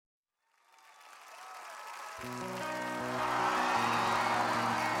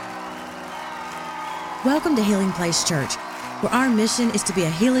Welcome to Healing Place Church, where our mission is to be a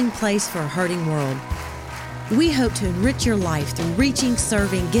healing place for a hurting world. We hope to enrich your life through reaching,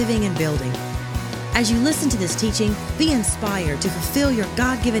 serving, giving, and building. As you listen to this teaching, be inspired to fulfill your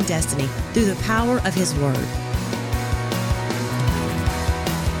God-given destiny through the power of His Word.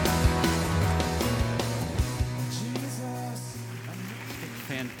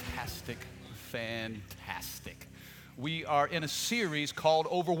 Fantastic. We are in a series called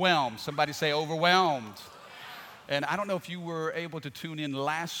Overwhelmed. Somebody say Overwhelmed. And I don't know if you were able to tune in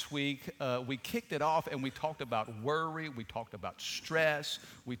last week. We kicked it off and we talked about worry. We talked about stress.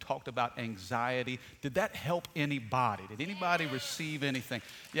 We talked about anxiety. Did that help anybody? Did anybody receive anything?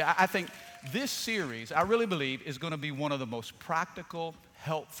 Yeah, I think this series, I really believe, is going to be one of the most practical,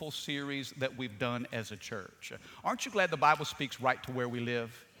 helpful series that we've done as a church. Aren't you glad the Bible speaks right to where we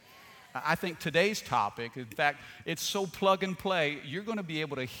live? I think today's topic, in fact, it's so plug and play, you're going to be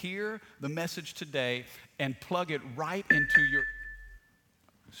able to hear the message today and plug it right into your,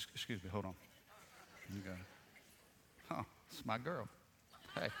 excuse me, hold on. You got it. Oh, it's my girl.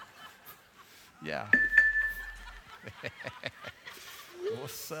 Hey. Yeah.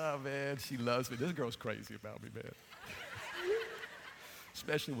 What's up, man? She loves me. This girl's crazy about me, man.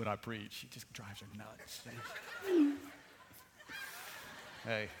 Especially when I preach. She just drives her nuts.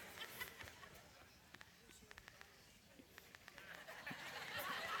 Hey.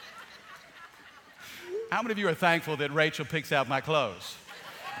 How many of you are thankful that Rachel picks out my clothes?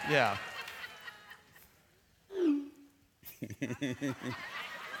 Yeah.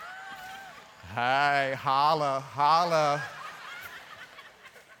 Hi, holla, holla.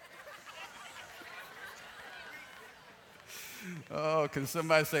 Oh, can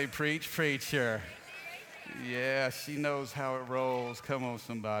somebody say preach, preacher? Yeah, she knows how it rolls. Come on,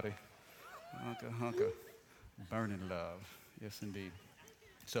 somebody. Hunka, hunka. Burning love. Yes, indeed.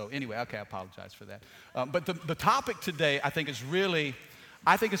 So anyway, okay, I apologize for that. But the topic today, I think, is really,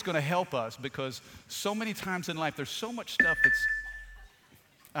 I think it's going to help us because so many times in life, there's so much stuff that's,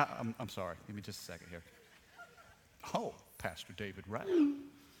 I'm sorry, give me just a second here. Oh, Pastor David Wright.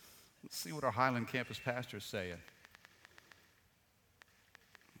 Let's see what our Highland Campus pastor is saying.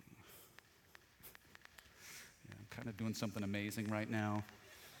 Yeah, I'm kind of doing something amazing right now.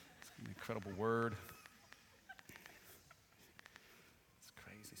 It's an incredible word.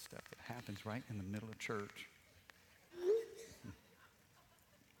 Stuff that happens right in the middle of church.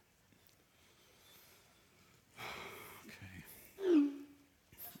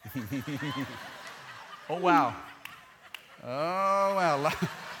 Okay. Oh, wow. Oh, wow.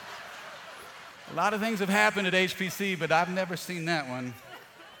 A lot of things have happened at HPC, but I've never seen that one.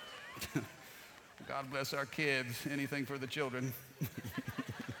 God bless our kids. Anything for the children.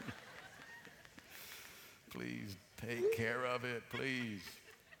 Please take care of it, please.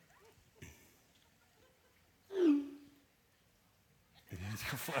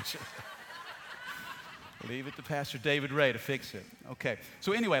 Leave it to Pastor David Ray to fix it. Okay.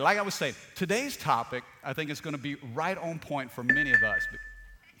 So anyway, like I was saying, today's topic, I think, is going to be right on point for many of us.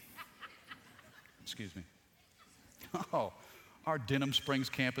 Excuse me. Oh, our Denham Springs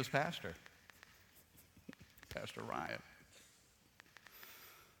campus pastor, Pastor Ryan.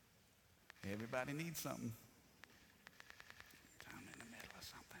 Everybody needs something. I'm in the middle of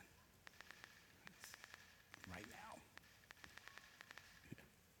something. Right now.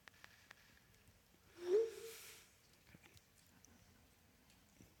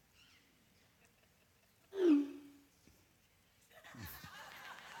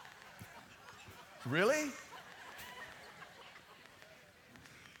 Really?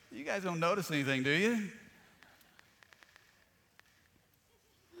 You guys don't notice anything, do you?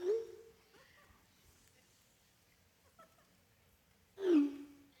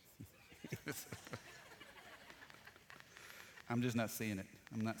 I'm just not seeing it.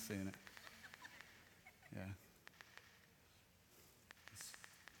 I'm not seeing it. Yeah.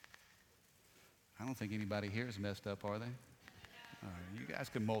 I don't think anybody here is messed up, are they? All right, you guys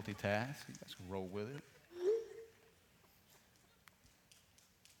can multitask. You guys can roll with it.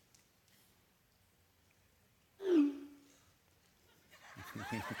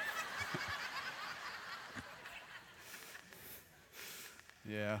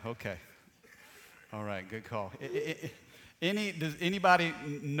 Yeah, okay. All right, good call. Does anybody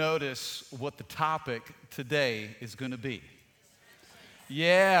notice what the topic today is going to be?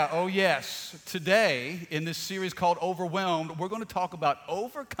 Yeah, oh yes. Today, in this series called Overwhelmed, we're going to talk about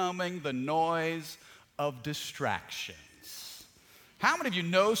overcoming the noise of distractions. How many of you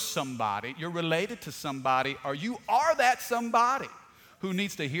know somebody, you're related to somebody, or you are that somebody who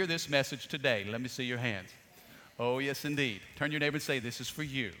needs to hear this message today? Let me see your hands. Oh, yes, indeed. Turn to your neighbor and say, this is for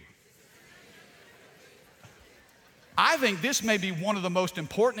you. I think this may be one of the most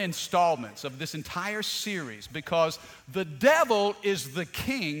important installments of this entire series because the devil is the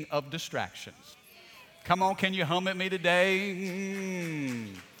king of distractions. Come on, can you hum at me today?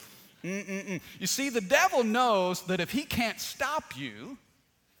 You see, the devil knows that if he can't stop you,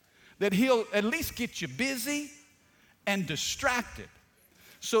 that he'll at least get you busy and distracted.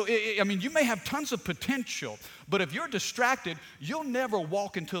 So, you may have tons of potential, but if you're distracted, you'll never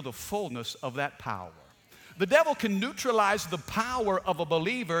walk into the fullness of that power. The devil can neutralize the power of a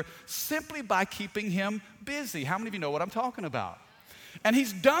believer simply by keeping him busy. How many of you know what I'm talking about? And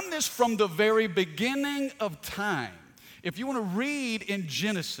he's done this from the very beginning of time. If you want to read in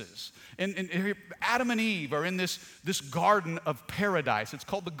Genesis, and Adam and Eve are in this garden of paradise. It's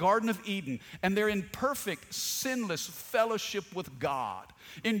called the Garden of Eden. And they're in perfect, sinless fellowship with God,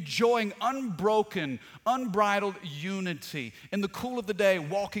 enjoying unbroken, unbridled unity. In the cool of the day,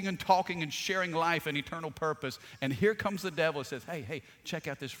 walking and talking and sharing life and eternal purpose. And here comes the devil and says, hey, check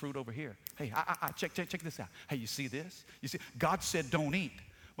out this fruit over here. Hey, check this out. Hey, you see this? You see, God said don't eat.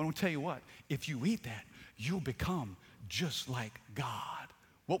 But I'm going to tell you what, if you eat that, you'll become just like God.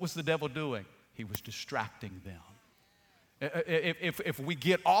 What was the devil doing? He was distracting them. If we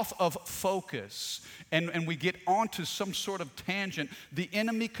get off of focus and we get onto some sort of tangent, the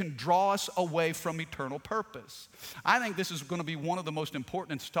enemy can draw us away from eternal purpose. I think this is going to be one of the most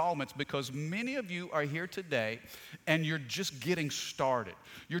important installments because many of you are here today and you're just getting started.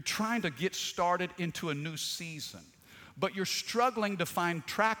 You're trying to get started into a new season, but you're struggling to find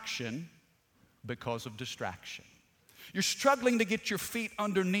traction because of distraction. You're struggling to get your feet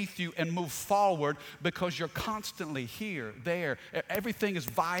underneath you and move forward because you're constantly here, there. Everything is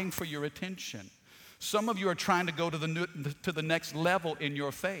vying for your attention. Some of you are trying to go to the next level in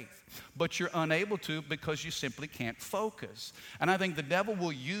your faith, but you're unable to because you simply can't focus. And I think the devil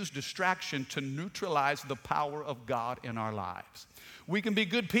will use distraction to neutralize the power of God in our lives. We can be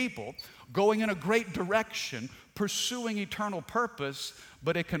good people, going in a great direction, pursuing eternal purpose,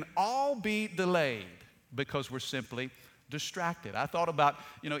 but it can all be delayed because we're simply distracted. I thought about,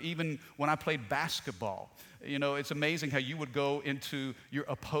 even when I played basketball, it's amazing how you would go into your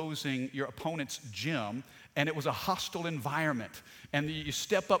opponent's gym and it was a hostile environment and you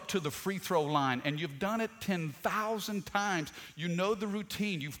step up to the free throw line and you've done it 10,000 times. You know the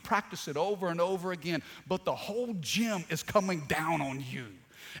routine. You've practiced it over and over again, but the whole gym is coming down on you.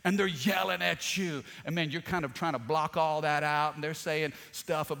 And they're yelling at you. And man, you're kind of trying to block all that out. And they're saying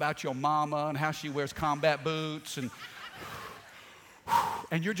stuff about your mama and how she wears combat boots.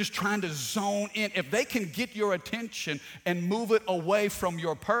 And you're just trying to zone in. If they can get your attention and move it away from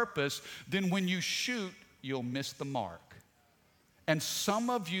your purpose, then when you shoot, you'll miss the mark. And some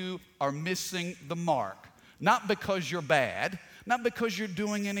of you are missing the mark. Not because you're bad, not because you're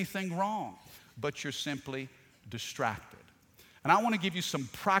doing anything wrong, but you're simply distracted. And I want to give you some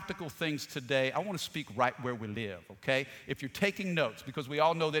practical things today. I want to speak right where we live, okay? If you're taking notes, because we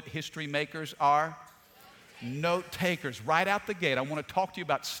all know that history makers are note takers. Right out the gate, I want to talk to you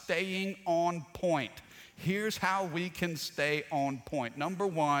about staying on point. Here's how we can stay on point. Number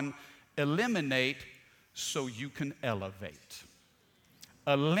one, eliminate so you can elevate.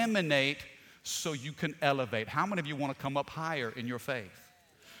 Eliminate so you can elevate. How many of you want to come up higher in your faith?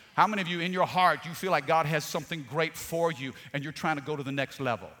 How many of you in your heart, you feel like God has something great for you and you're trying to go to the next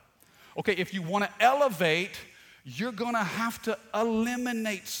level? Okay, if you want to elevate, you're going to have to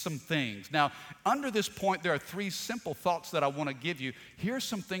eliminate some things. Now, under this point, there are three simple thoughts that I want to give you. Here's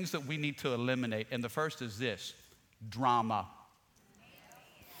some things that we need to eliminate. And the first is this: drama.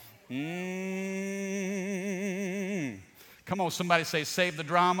 Come on, somebody say, save the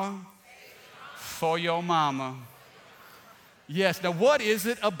drama for your mama. Yes, now what is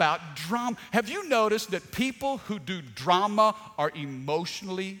it about drama? Have you noticed that people who do drama are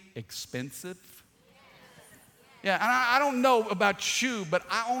emotionally expensive? Yeah, and I don't know about you, but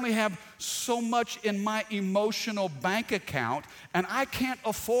I only have so much in my emotional bank account, and I can't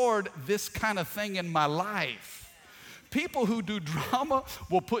afford this kind of thing in my life. People who do drama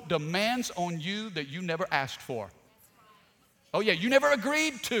will put demands on you that you never asked for. Oh yeah, you never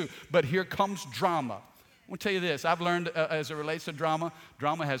agreed to, but here comes drama. I want to tell you this, I've learned as it relates to drama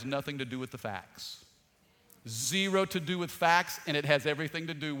has nothing to do with the facts. Zero to do with facts, and it has everything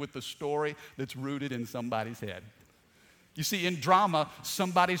to do with the story that's rooted in somebody's head. You see, in drama,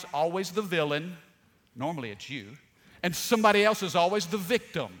 somebody's always the villain, normally it's you, and somebody else is always the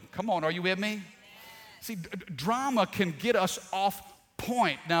victim. Come on, are you with me? See, drama can get us off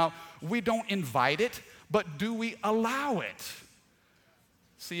point. Now, we don't invite it, but do we allow it?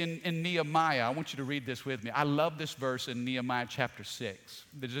 See, in Nehemiah, I want you to read this with me. I love this verse in Nehemiah chapter 6.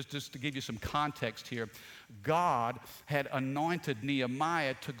 Just to give you some context here, God had anointed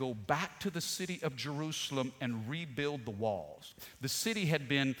Nehemiah to go back to the city of Jerusalem and rebuild the walls. The city had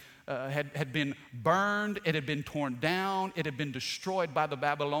been burned, it had been torn down, it had been destroyed by the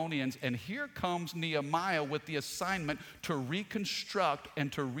Babylonians, and here comes Nehemiah with the assignment to reconstruct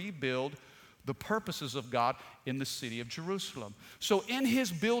and to rebuild the purposes of God in the city of Jerusalem. So in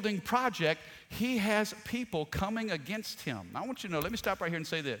his building project, he has people coming against him. I want you to know, let me stop right here and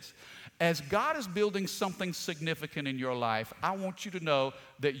say this. As God is building something significant in your life, I want you to know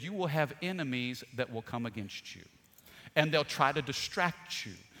that you will have enemies that will come against you. And they'll try to distract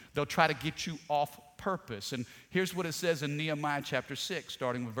you. They'll try to get you off purpose. And here's what it says in Nehemiah chapter 6,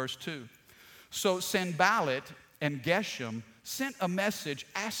 starting with verse 2. So Sanballat and Geshem sent a message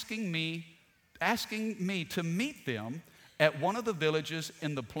asking me to meet them at one of the villages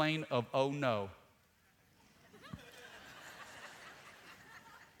in the plain of Ono.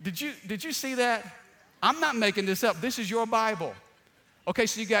 Did you see that? I'm not making this up. This is your Bible. Okay,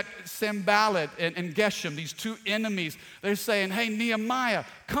 so you got Sanballat and Geshem, these two enemies. They're saying, hey, Nehemiah,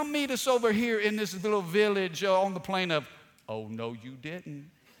 come meet us over here in this little village on the plain of, oh, no, you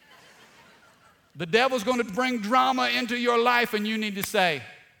didn't. The devil's going to bring drama into your life, and you need to say,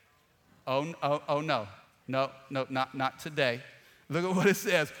 oh no, not today. Look at what it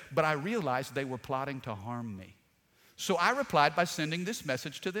says. But I realized they were plotting to harm me. So I replied by sending this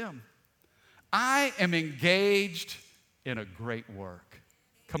message to them. I am engaged in a great work.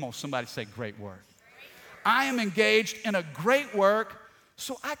 Come on, somebody say great work. I am engaged in a great work,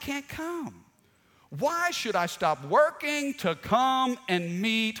 so I can't come. Why should I stop working to come and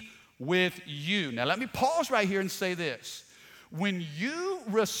meet with you? Now let me pause right here and say this. When you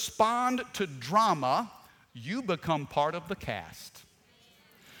respond to drama, you become part of the cast.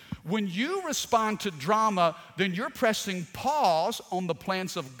 When you respond to drama, then you're pressing pause on the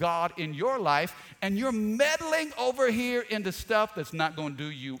plans of God in your life, and you're meddling over here into stuff that's not going to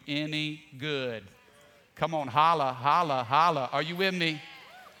do you any good. Come on, holla, holla, holla. Are you with me?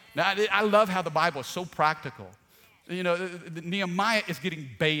 Now, I love how the Bible is so practical. You know, Nehemiah is getting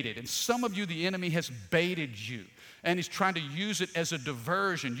baited, and some of you, the enemy has baited you. And he's trying to use it as a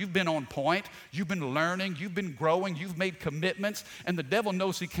diversion. You've been on point. You've been learning. You've been growing. You've made commitments. And the devil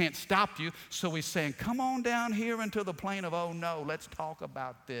knows he can't stop you. So he's saying, come on down here into the plain of, oh, no, let's talk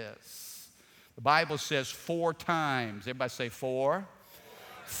about this. The Bible says 4 times. Everybody say 4.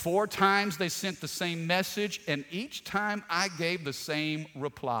 4 times they sent the same message, and each time I gave the same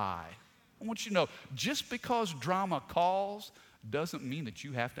reply. I want you to know, just because drama calls doesn't mean that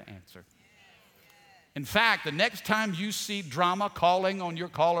you have to answer. In fact, the next time you see drama calling on your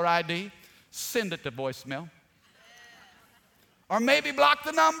caller ID, send it to voicemail. Or maybe block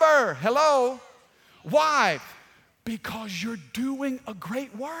the number. Hello? Why? Because you're doing a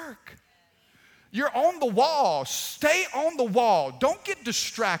great work. You're on the wall. Stay on the wall. Don't get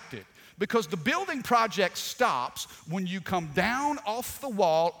distracted, because the building project stops when you come down off the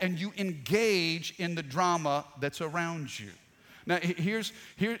wall and you engage in the drama that's around you. Now, here's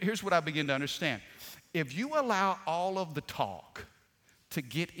what I begin to understand. If you allow all of the talk to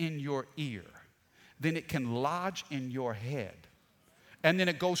get in your ear, then it can lodge in your head. And then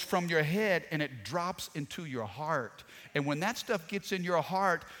it goes from your head and it drops into your heart. And when that stuff gets in your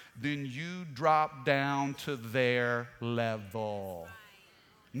heart, then you drop down to their level.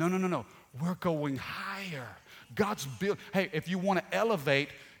 No. We're going higher. God's built. Hey, if you want to elevate,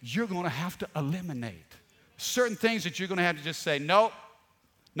 you're going to have to eliminate certain things that you're going to have to just say, nope.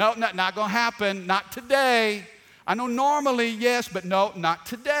 No, not going to happen. Not today. I know normally, yes, but no, not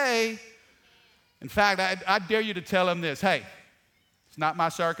today. In fact, I dare you to tell him this. Hey, it's not my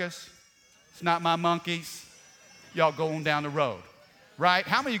circus. It's not my monkeys. Y'all go on down the road, right?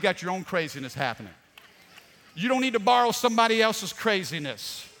 How many of you got your own craziness happening? You don't need to borrow somebody else's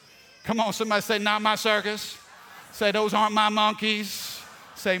craziness. Come on, somebody say, not my circus. Say, those aren't my monkeys.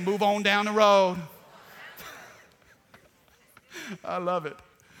 Say, move on down the road. I love it.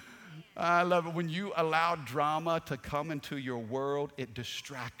 I love it. When you allow drama to come into your world, it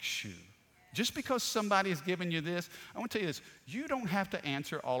distracts you. Just because somebody has given you this, I want to tell you this. You don't have to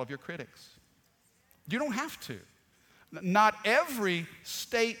answer all of your critics. You don't have to. Not every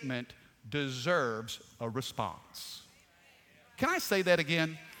statement deserves a response. Can I say that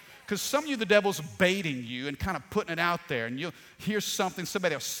again? Because some of you, the devil's baiting you and kind of putting it out there, and you'll hear something,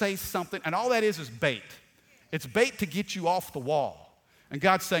 somebody will say something, and all that is bait. It's bait to get you off the wall. And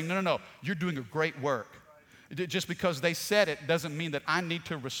God's saying, no, you're doing a great work. Just because they said it doesn't mean that I need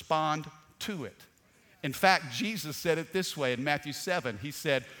to respond to it. In fact, Jesus said it this way in Matthew 7. He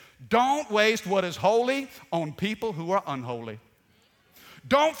said, don't waste what is holy on people who are unholy.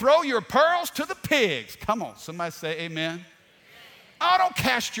 Don't throw your pearls to the pigs. Come on, somebody say amen. Oh, don't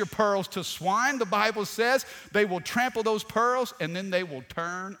cast your pearls to swine. The Bible says they will trample those pearls and then they will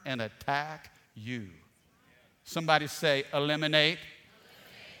turn and attack you. Somebody say eliminate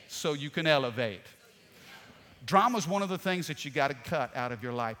so you can elevate. Drama is one of the things that you got to cut out of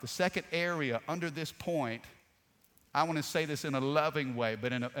your life. The second area under this point, I want to say this in a loving way,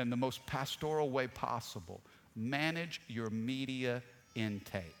 but in the most pastoral way possible. Manage your media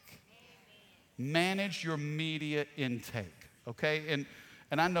intake. Manage your media intake, okay?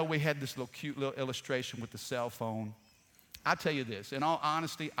 And I know we had this cute little illustration with the cell phone. I'll tell you this, in all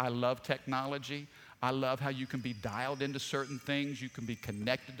honesty, I love technology. I love how you can be dialed into certain things. You can be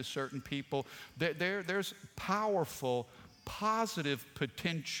connected to certain people. There's powerful, positive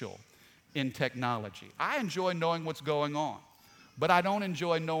potential in technology. I enjoy knowing what's going on, but I don't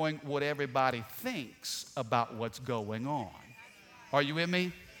enjoy knowing what everybody thinks about what's going on. Are you with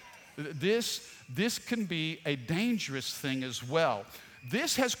me? This can be a dangerous thing as well.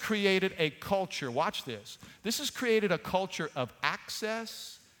 This has created a culture, watch this. This has created a culture of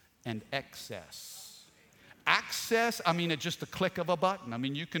access and excess. Access, I mean, at just the click of a button. I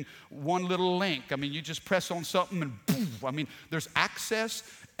mean, you can, one little link, I mean, you just press on something and boom. I mean, there's access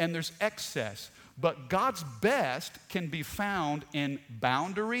and there's excess. But God's best can be found in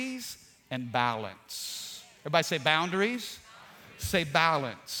boundaries and balance. Everybody say boundaries, say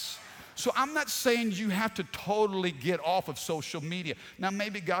balance. So I'm not saying you have to totally get off of social media. Now,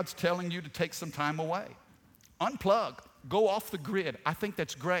 maybe God's telling you to take some time away. Unplug, go off the grid. I think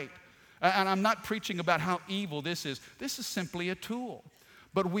that's great. And I'm not preaching about how evil this is. This is simply a tool.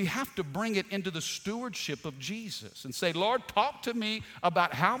 But we have to bring it into the stewardship of Jesus and say, Lord, talk to me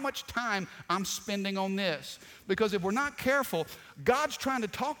about how much time I'm spending on this. Because if we're not careful, God's trying to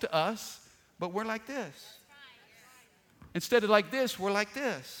talk to us, but we're like this. Instead of like this, we're like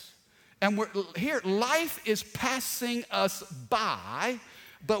this. And we're here, life is passing us by,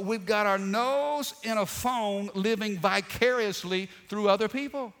 but we've got our nose in a phone living vicariously through other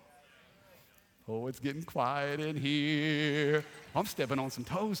people. Oh, it's getting quiet in here. I'm stepping on some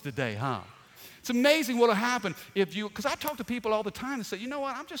toes today, huh? It's amazing what'll happen if you, because I talk to people all the time and say, you know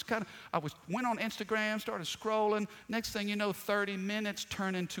what, went on Instagram, started scrolling. Next thing you know, 30 minutes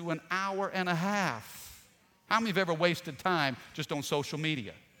turn into an hour and a half. How many have ever wasted time just on social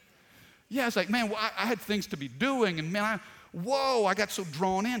media? Yeah, it's like, man, well, I had things to be doing, and man, I got so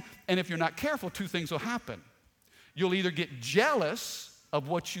drawn in. And if you're not careful, two things will happen. You'll either get jealous of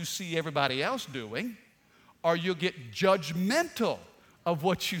what you see everybody else doing, or you'll get judgmental of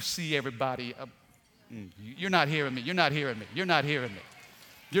what you see everybody. You're not hearing me. You're not hearing me. You're not hearing me.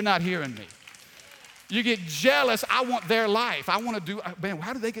 You're not hearing me. You get jealous. I want their life. I want to do, man,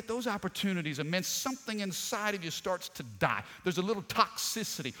 how do they get those opportunities? And man, something inside of you starts to die. There's a little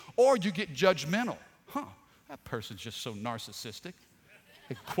toxicity. Or you get judgmental. That person's just so narcissistic.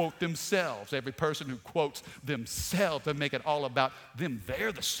 They quote themselves. Every person who quotes themselves, they make it all about them.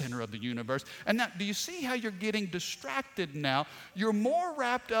 They're the center of the universe. And now, do you see how you're getting distracted now? You're more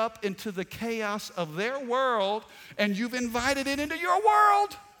wrapped up into the chaos of their world, and you've invited it into your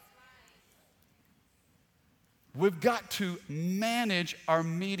world. We've got to manage our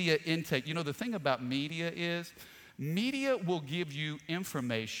media intake. You know, the thing about media is, media will give you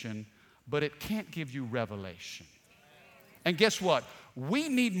information, but it can't give you revelation. And guess what? We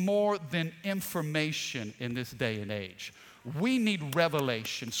need more than information in this day and age. We need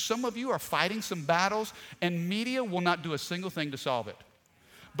revelation. Some of you are fighting some battles, and media will not do a single thing to solve it.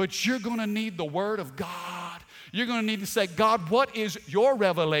 But you're going to need the Word of God. You're going to need to say, God, what is your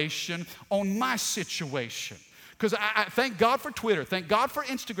revelation on my situation? Because I thank God for Twitter, thank God for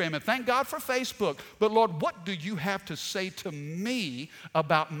Instagram, and thank God for Facebook. But Lord, what do you have to say to me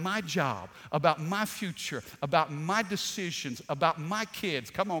about my job, about my future, about my decisions, about my kids?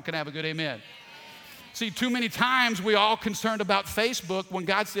 Come on, can I have a good amen? See, too many times we're all concerned about Facebook when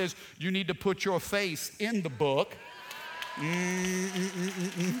God says you need to put your face in the book.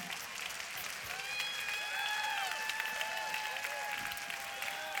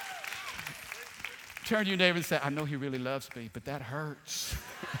 Turn to your neighbor and say, I know he really loves me, but that hurts.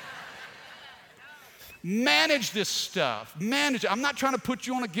 Manage this stuff. Manage it. I'm not trying to put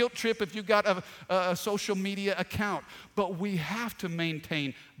you on a guilt trip if you've got a social media account, but we have to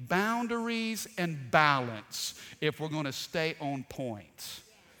maintain boundaries and balance if we're going to stay on point.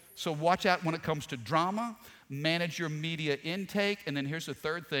 So watch out when it comes to drama. Manage your media intake. And then here's the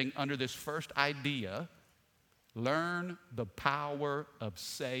third thing under this first idea. Learn the power of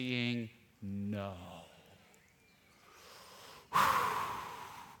saying no.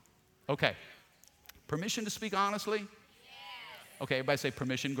 Okay. Permission to speak honestly? Yes. Okay, everybody say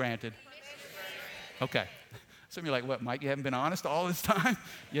permission granted. Okay. Some of you are like, what, Mike, you haven't been honest all this time?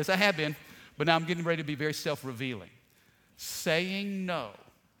 Yes, I have been, but now I'm getting ready to be very self-revealing. Saying no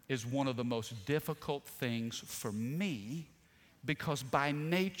is one of the most difficult things for me because by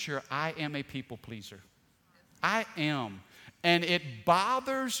nature, I am a people pleaser. I am. And it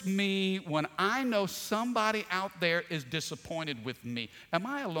bothers me when I know somebody out there is disappointed with me. Am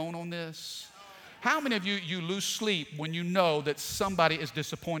I alone on this? How many of you lose sleep when you know that somebody is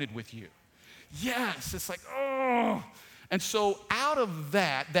disappointed with you? Yes, it's like, oh. And so out of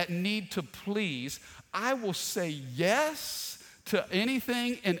that need to please, I will say yes to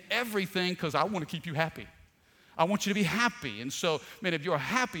anything and everything because I want to keep you happy. I want you to be happy. And so, man, if you're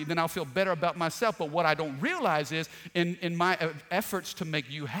happy, then I'll feel better about myself. But what I don't realize is in my efforts to make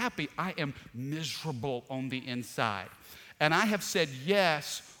you happy, I am miserable on the inside. And I have said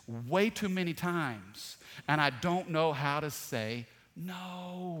yes way too many times. And I don't know how to say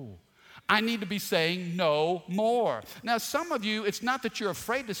no. I need to be saying no more. Now, some of you, it's not that you're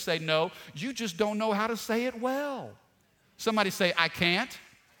afraid to say no. You just don't know how to say it well. Somebody say, I can't.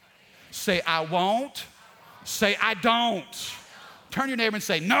 Say, I won't. Say, I don't. Turn your neighbor and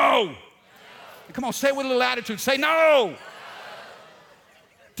say, no. Come on, say it with a little attitude. Say, no.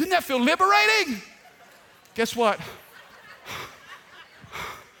 Didn't that feel liberating? Guess what?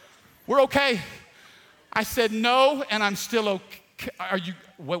 We're okay. I said no, and I'm still okay. Are you,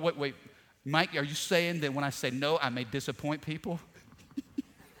 wait. Mike, are you saying that when I say no, I may disappoint people?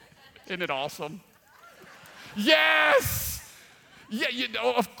 Isn't it awesome? Yes. Yeah,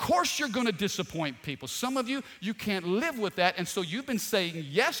 of course you're going to disappoint people. Some of you, you can't live with that, and so you've been saying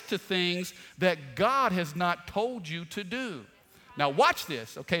yes to things that God has not told you to do. Now watch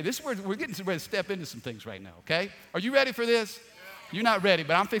this, okay? This is where we're getting ready to step into some things right now, okay? Are you ready for this? You're not ready,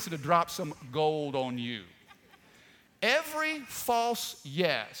 but I'm fixing to drop some gold on you. Every false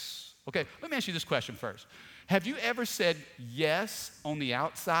yes, okay, let me ask you this question first. Have you ever said yes on the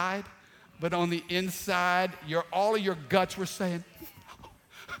outside, but on the inside, all of your guts were saying, no,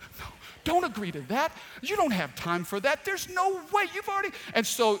 don't agree to that. You don't have time for that. There's no way. You've already. And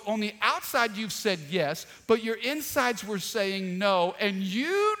so on the outside, you've said yes, but your insides were saying no, and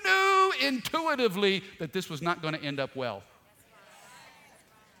you knew intuitively that this was not going to end up well.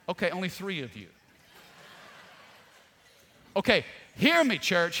 Okay, only 3 of you. Okay, hear me,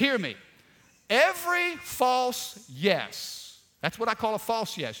 church, hear me. Every false yes, that's what I call a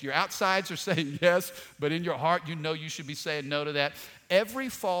false yes. Your outsides are saying yes, but in your heart, you know you should be saying no to that. Every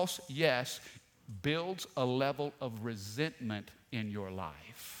false yes builds a level of resentment in your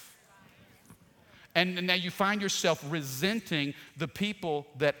life. And now you find yourself resenting the people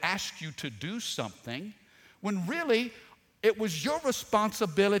that ask you to do something when really it was your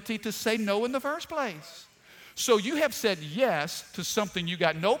responsibility to say no in the first place. So you have said yes to something you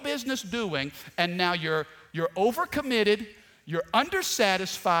got no business doing, and now you're overcommitted, you're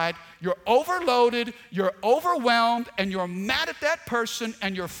undersatisfied, you're overloaded, you're overwhelmed, and you're mad at that person,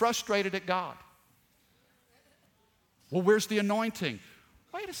 and you're frustrated at God. Well, where's the anointing?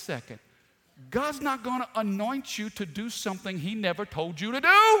 Wait a second. God's not going to anoint you to do something He never told you to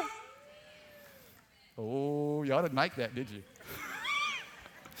do. Oh, y'all didn't like that, did you?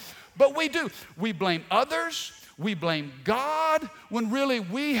 But we do. We blame others. We blame God when really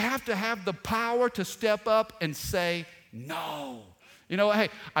we have to have the power to step up and say no. You know, hey,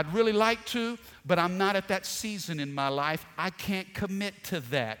 I'd really like to, but I'm not at that season in my life. I can't commit to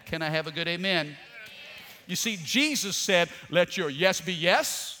that. Can I have a good amen? You see, Jesus said, let your yes be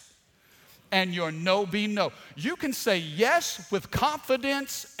yes and your no be no. You can say yes with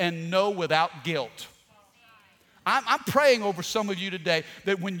confidence and no without guilt. I'm praying over some of you today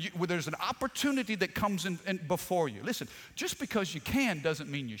that when there's an opportunity that comes in before you, listen, just because you can doesn't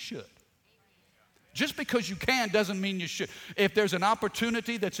mean you should. Just because you can doesn't mean you should. If there's an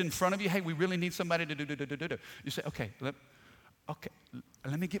opportunity that's in front of you, hey, we really need somebody to do. You say, okay,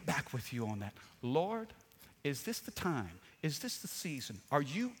 let me get back with you on that. Lord, is this the time? Is this the season? Are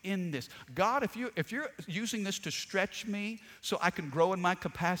you in this? God, if you're using this to stretch me so I can grow in my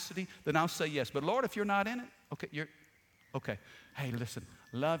capacity, then I'll say yes. But Lord, if you're not in it, okay. Hey, listen,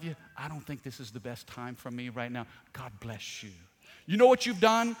 love you. I don't think this is the best time for me right now. God bless you. You know what you've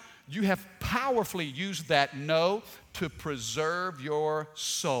done? You have powerfully used that no to preserve your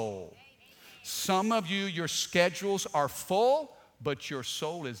soul. Some of you, your schedules are full, but your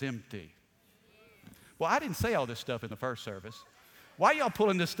soul is empty. Well, I didn't say all this stuff in the first service. Why are y'all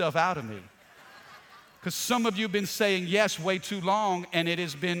pulling this stuff out of me? Because some of you have been saying yes way too long, and it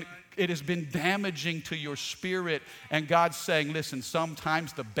has been it has been damaging to your spirit. And God's saying, listen,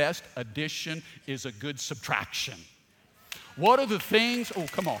 sometimes the best addition is a good subtraction. What are the things? Oh,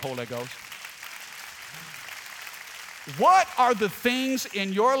 come on, Holy Ghost. What are the things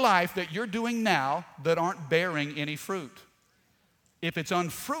in your life that you're doing now that aren't bearing any fruit? If it's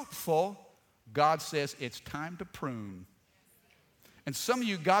unfruitful, God says it's time to prune. And some of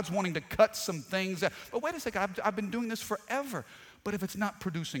you, God's wanting to cut some things out. But wait a second, I've been doing this forever. But if it's not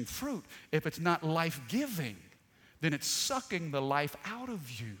producing fruit, if it's not life-giving, then it's sucking the life out of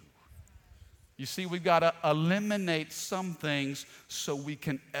you. You see, we've got to eliminate some things so we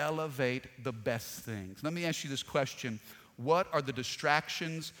can elevate the best things. Let me ask you this question. What are the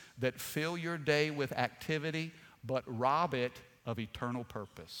distractions that fill your day with activity but rob it of eternal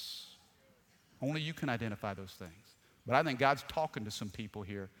purpose? Only you can identify those things. But I think God's talking to some people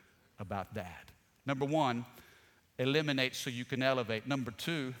here about that. Number one, eliminate so you can elevate. Number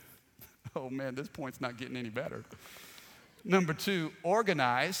two, oh man, this point's not getting any better. Number two,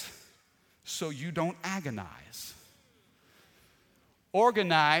 organize so you don't agonize.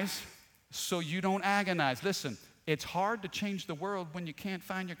 Organize so you don't agonize. Listen, it's hard to change the world when you can't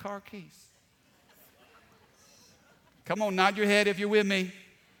find your car keys. Come on, nod your head if you're with me.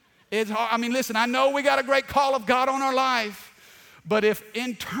 It's hard. I mean, listen, I know we got a great call of God on our life, but if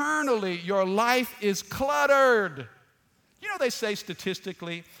internally your life is cluttered, you know, they say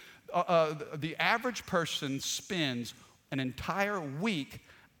statistically, the average person spends an entire week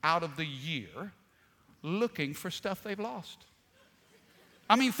out of the year looking for stuff they've lost.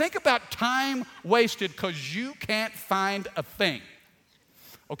 I mean, think about time wasted because you can't find a thing.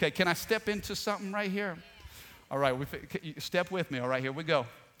 Okay, can I step into something right here? All right, step with me. All right, here we go.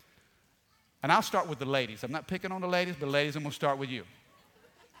 And I'll start with the ladies. I'm not picking on the ladies, but ladies, I'm going to start with you.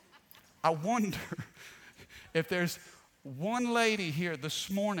 I wonder if there's one lady here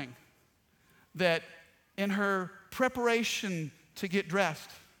this morning that in her preparation to get dressed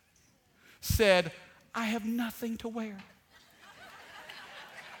said, I have nothing to wear.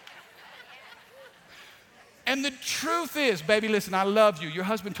 And the truth is, baby, listen, I love you. Your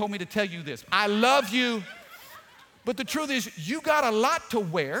husband told me to tell you this. I love you. But the truth is, you got a lot to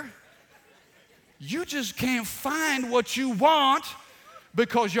wear. You just can't find what you want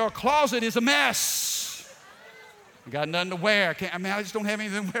because your closet is a mess. You got nothing to wear. I just don't have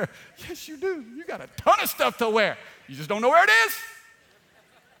anything to wear. Yes, you do. You got a ton of stuff to wear. You just don't know where it is.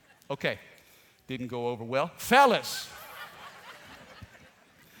 Okay, didn't go over well. Fellas,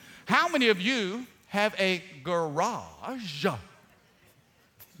 how many of you have a garage?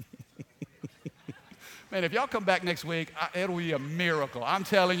 Man, if y'all come back next week, it'll be a miracle. I'm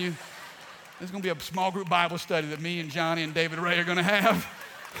telling you. There's going to be a small group Bible study that me and Johnny and David Ray are going to have.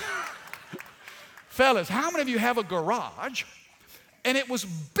 Fellas, how many of you have a garage and it was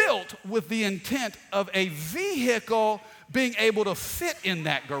built with the intent of a vehicle being able to fit in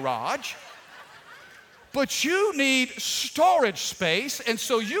that garage? But you need storage space, and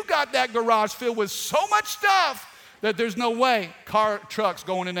so you got that garage filled with so much stuff that there's no way trucks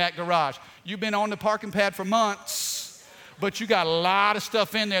going in that garage. You've been on the parking pad for months. But you got a lot of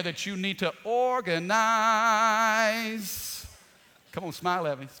stuff in there that you need to organize. Come on, smile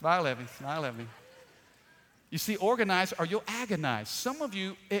at me, smile at me, smile at me. You see, organize or you'll agonize. Some of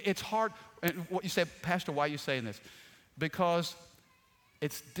you, it's hard. And what you say, Pastor, why are you saying this? Because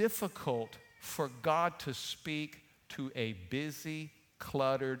it's difficult for God to speak to a busy,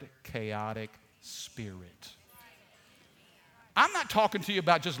 cluttered, chaotic spirit. I'm not talking to you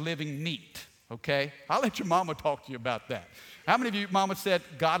about just living neat. Okay? I'll let your mama talk to you about that. How many of you, mama said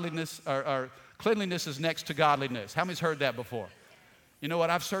godliness or cleanliness is next to godliness? How many's heard that before? You know what?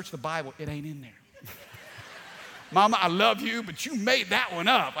 I've searched the Bible. It ain't in there. Mama, I love you, but you made that one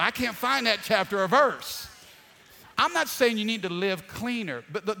up. I can't find that chapter or verse. I'm not saying you need to live cleaner,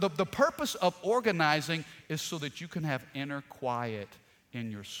 but the purpose of organizing is so that you can have inner quiet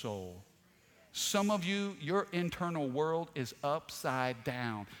in your soul. Some of you, your internal world is upside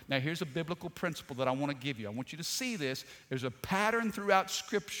down. Now, here's a biblical principle that I want to give you. I want you to see this. There's a pattern throughout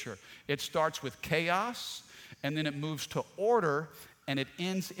Scripture. It starts with chaos, and then it moves to order, and it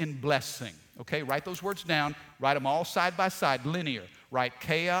ends in blessing. Okay, write those words down. Write them all side by side, linear. Write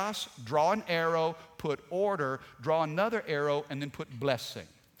chaos, draw an arrow, put order, draw another arrow, and then put blessing.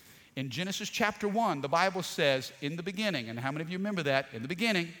 In Genesis chapter 1, the Bible says, in the beginning, and how many of you remember that? In the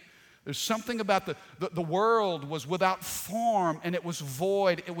beginning, there's something about the world was without form, and it was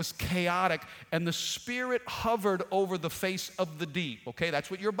void, it was chaotic, and the Spirit hovered over the face of the deep. Okay, that's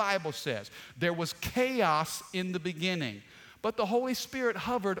what your Bible says. There was chaos in the beginning, but the Holy Spirit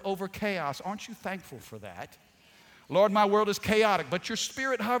hovered over chaos. Aren't you thankful for that? Lord, my world is chaotic, but your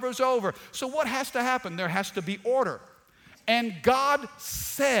Spirit hovers over. So what has to happen? There has to be order. And God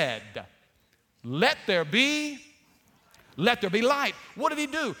said, let there be light. What did he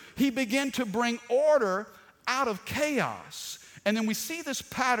do? He began to bring order out of chaos. And then we see this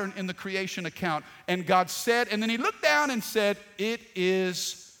pattern in the creation account. And God said, and then he looked down and said, it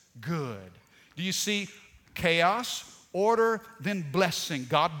is good. Do you see chaos, order, then blessing?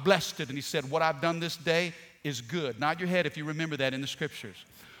 God blessed it, and he said, what I've done this day is good. Nod your head if you remember that in the scriptures.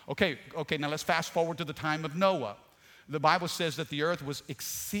 Okay, now let's fast forward to the time of Noah. The Bible says that the earth was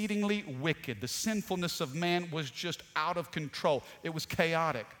exceedingly wicked. The sinfulness of man was just out of control. It was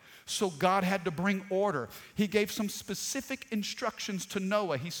chaotic. So God had to bring order. He gave some specific instructions to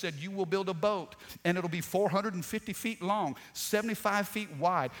Noah. He said, you will build a boat, and it'll be 450 feet long, 75 feet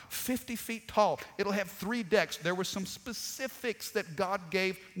wide, 50 feet tall. It'll have 3 decks. There were some specifics that God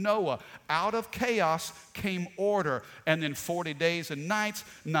gave Noah. Out of chaos came order. And then 40 days and nights,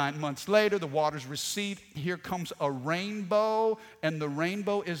 9 months later, the waters recede. Here comes a rainbow, and the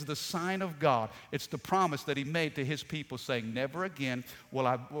rainbow is the sign of God. It's the promise that he made to his people, saying, never again will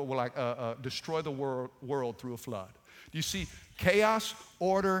I destroy the world through a flood. You see, chaos,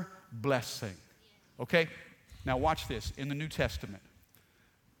 order, blessing. Okay? Now watch this. In the New Testament,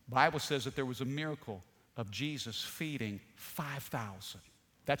 the Bible says that there was a miracle of Jesus feeding 5,000.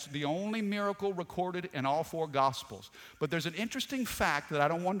 That's the only miracle recorded in all 4 Gospels. But there's an interesting fact that I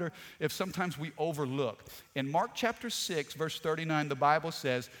don't wonder if sometimes we overlook. In Mark chapter 6, verse 39, the Bible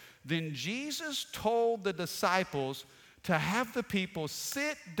says, then Jesus told the disciples to have the people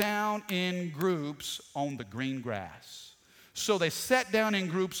sit down in groups on the green grass. So they sat down in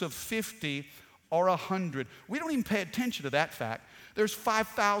groups of 50 or 100. We don't even pay attention to that fact. There's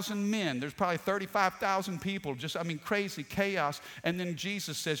 5,000 men. There's probably 35,000 people. Crazy chaos. And then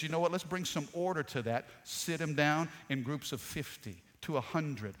Jesus says, you know what, let's bring some order to that. Sit them down in groups of 50 to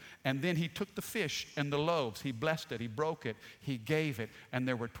 100. And then he took the fish and the loaves. He blessed it. He broke it. He gave it. And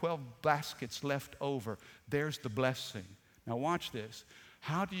there were 12 baskets left over. There's the blessing. Now watch this.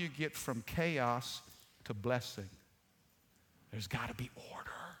 How do you get from chaos to blessing? There's got to be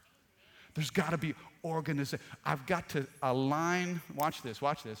order. There's got to be organization. I've got to align. Watch this.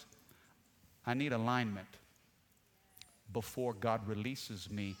 I need alignment before God releases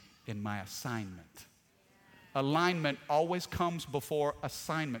me in my assignment. Alignment always comes before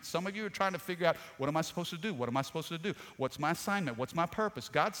assignment. Some of you are trying to figure out, what am I supposed to do? What am I supposed to do? What's my assignment? What's my purpose?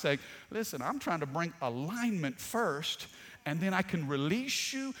 God's saying, listen, I'm trying to bring alignment first, and then I can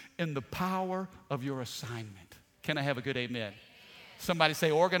release you in the power of your assignment. Can I have a good amen? Somebody say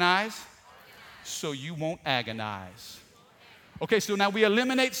organize, so you won't agonize. Okay, so now we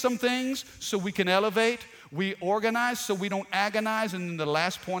eliminate some things so we can elevate. We organize so we don't agonize. And then the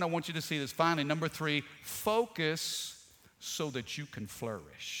last point I want you to see is finally, number 3, focus so that you can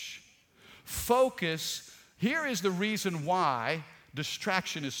flourish. Focus. Here is the reason why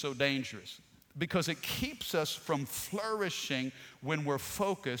distraction is so dangerous. Because it keeps us from flourishing when we're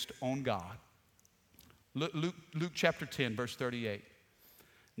focused on God. Luke chapter 10, verse 38.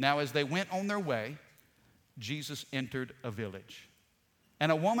 Now as they went on their way, Jesus entered a village.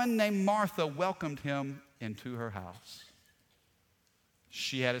 And a woman named Martha welcomed him into her house.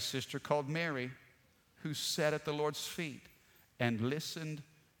 She had a sister called Mary who sat at the Lord's feet and listened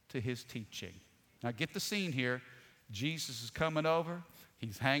to his teaching. Now get the scene here. Jesus is coming over.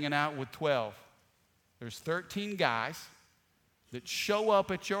 He's hanging out with 12. There's 13 guys that show up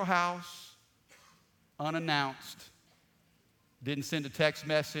at your house unannounced. Didn't send a text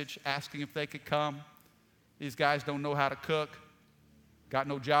message asking if they could come. These guys don't know how to cook. Got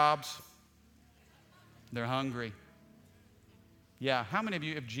no jobs. They're hungry. Yeah, how many of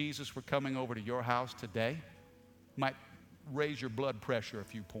you, if Jesus were coming over to your house today, might raise your blood pressure a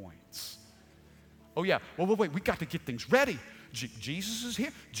few points? Oh yeah, well, wait, we got to get things ready. Jesus is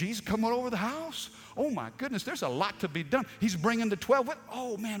here. Jesus coming over the house. Oh my goodness, there's a lot to be done. He's bringing the 12.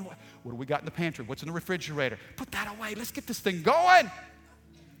 Oh man, what do we got in the pantry? What's in the refrigerator? Put that away. Let's get this thing going.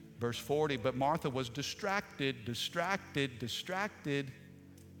 Verse 40, but Martha was distracted.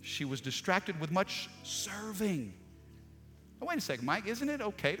 She was distracted with much serving. Oh, wait a second, Mike, isn't it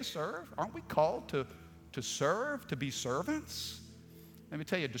okay to serve? Aren't we called to serve, to be servants? Let me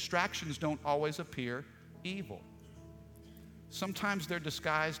tell you, distractions don't always appear evil. Sometimes they're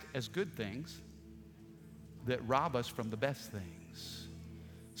disguised as good things that rob us from the best things.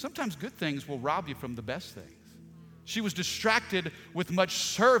 Sometimes good things will rob you from the best things. She was distracted with much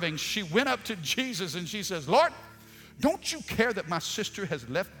serving. She went up to Jesus and she says, Lord, don't you care that my sister has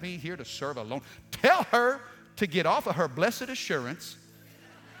left me here to serve alone? Tell her to get off of her blessed assurance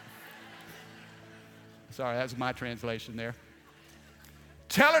Sorry, that's my translation there.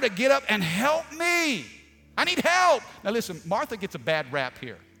 Tell her to get up and help me. I need help. Now listen, Martha gets a bad rap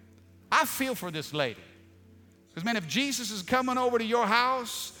here. I feel for this lady. Because, man, if Jesus is coming over to your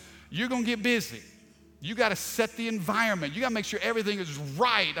house, you're going to get busy. You got to set the environment. You got to make sure everything is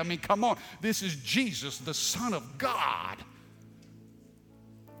right. I mean, come on. This is Jesus, the Son of God.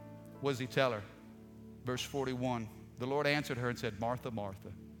 What does he tell her? Verse 41. The Lord answered her and said, Martha, Martha,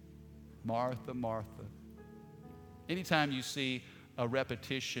 Martha, Martha. Anytime you see a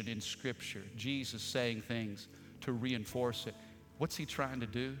repetition in Scripture, Jesus saying things to reinforce it, what's he trying to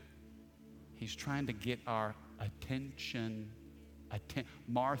do? He's trying to get our attention.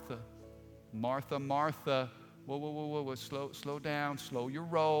 Martha, Martha, Martha. Whoa, whoa, whoa, whoa, slow down, slow your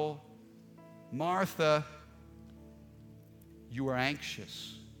roll. Martha, you are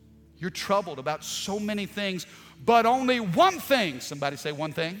anxious. You're troubled about so many things, but only one thing. Somebody say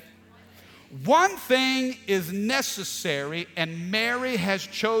one thing. One thing is necessary, and Mary has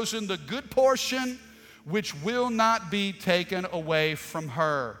chosen the good portion, which will not be taken away from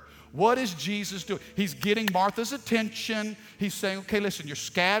her. What is Jesus doing? He's getting Martha's attention. He's saying, okay, listen, you're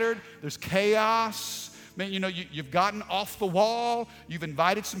scattered. There's chaos. Man, you know, you've gotten off the wall. You've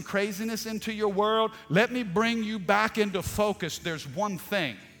invited some craziness into your world. Let me bring you back into focus. There's one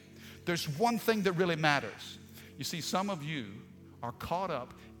thing. There's one thing that really matters. You see, some of you are caught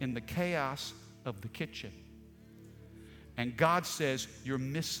up in the chaos of the kitchen. And God says, you're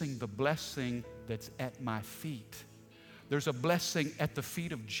missing the blessing that's at my feet. There's a blessing at the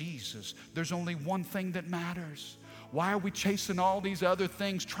feet of Jesus. There's only one thing that matters. Why are we chasing all these other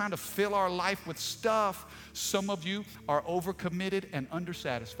things, trying to fill our life with stuff? Some of you are overcommitted and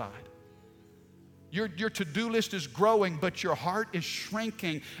undersatisfied. Your to-do list is growing, but your heart is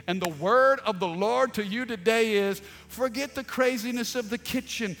shrinking. And the word of the Lord to you today is, forget the craziness of the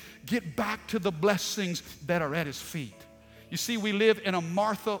kitchen. Get back to the blessings that are at his feet. You see, we live in a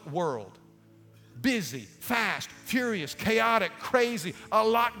Martha world. Busy, fast, furious, chaotic, crazy, a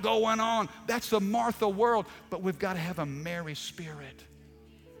lot going on. That's the Martha world. But we've got to have a Mary spirit.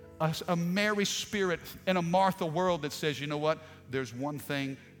 A Mary spirit in a Martha world that says, you know what? There's one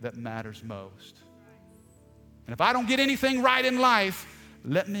thing that matters most. And if I don't get anything right in life,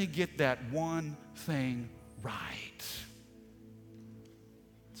 let me get that one thing right.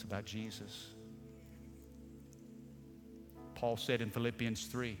 It's about Jesus. Paul said in Philippians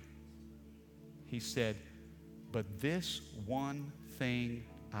 3, he said, but this one thing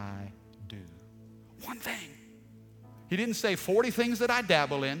I do. One thing. He didn't say 40 things that I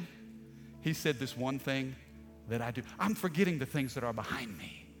dabble in. He said this one thing that I do. I'm forgetting the things that are behind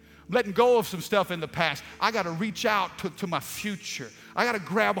me. I'm letting go of some stuff in the past. I got to reach out to my future. I got to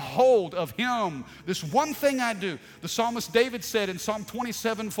grab hold of him. This one thing I do. The psalmist David said in Psalm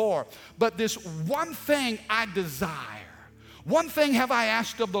 27:4, but this one thing I desire. One thing have I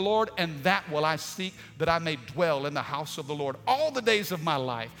asked of the Lord, and that will I seek, that I may dwell in the house of the Lord all the days of my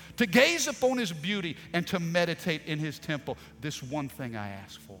life, to gaze upon his beauty and to meditate in his temple. This one thing I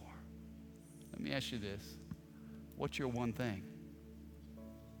ask for. Let me ask you this. What's your one thing?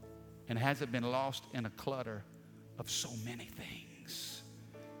 And has it been lost in a clutter of so many things?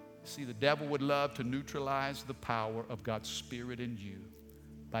 See, the devil would love to neutralize the power of God's Spirit in you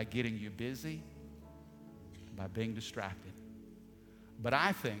by getting you busy, by being distracted. But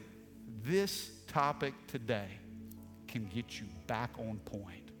I think this topic today can get you back on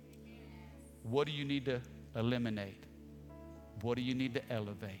point. What do you need to eliminate? What do you need to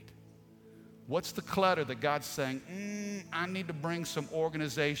elevate? What's the clutter that God's saying, I need to bring some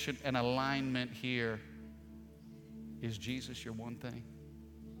organization and alignment here? Is Jesus your one thing?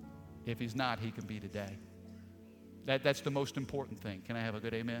 If he's not, he can be today. That's the most important thing. Can I have a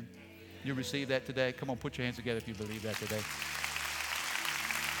good amen? You receive that today? Come on, put your hands together if you believe that today.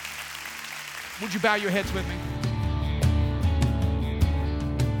 Would you bow your heads with me?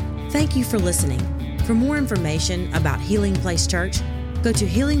 Thank you for listening. For more information about Healing Place Church, go to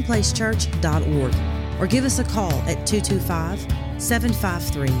healingplacechurch.org or give us a call at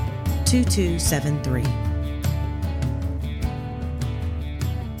 225-753-2273.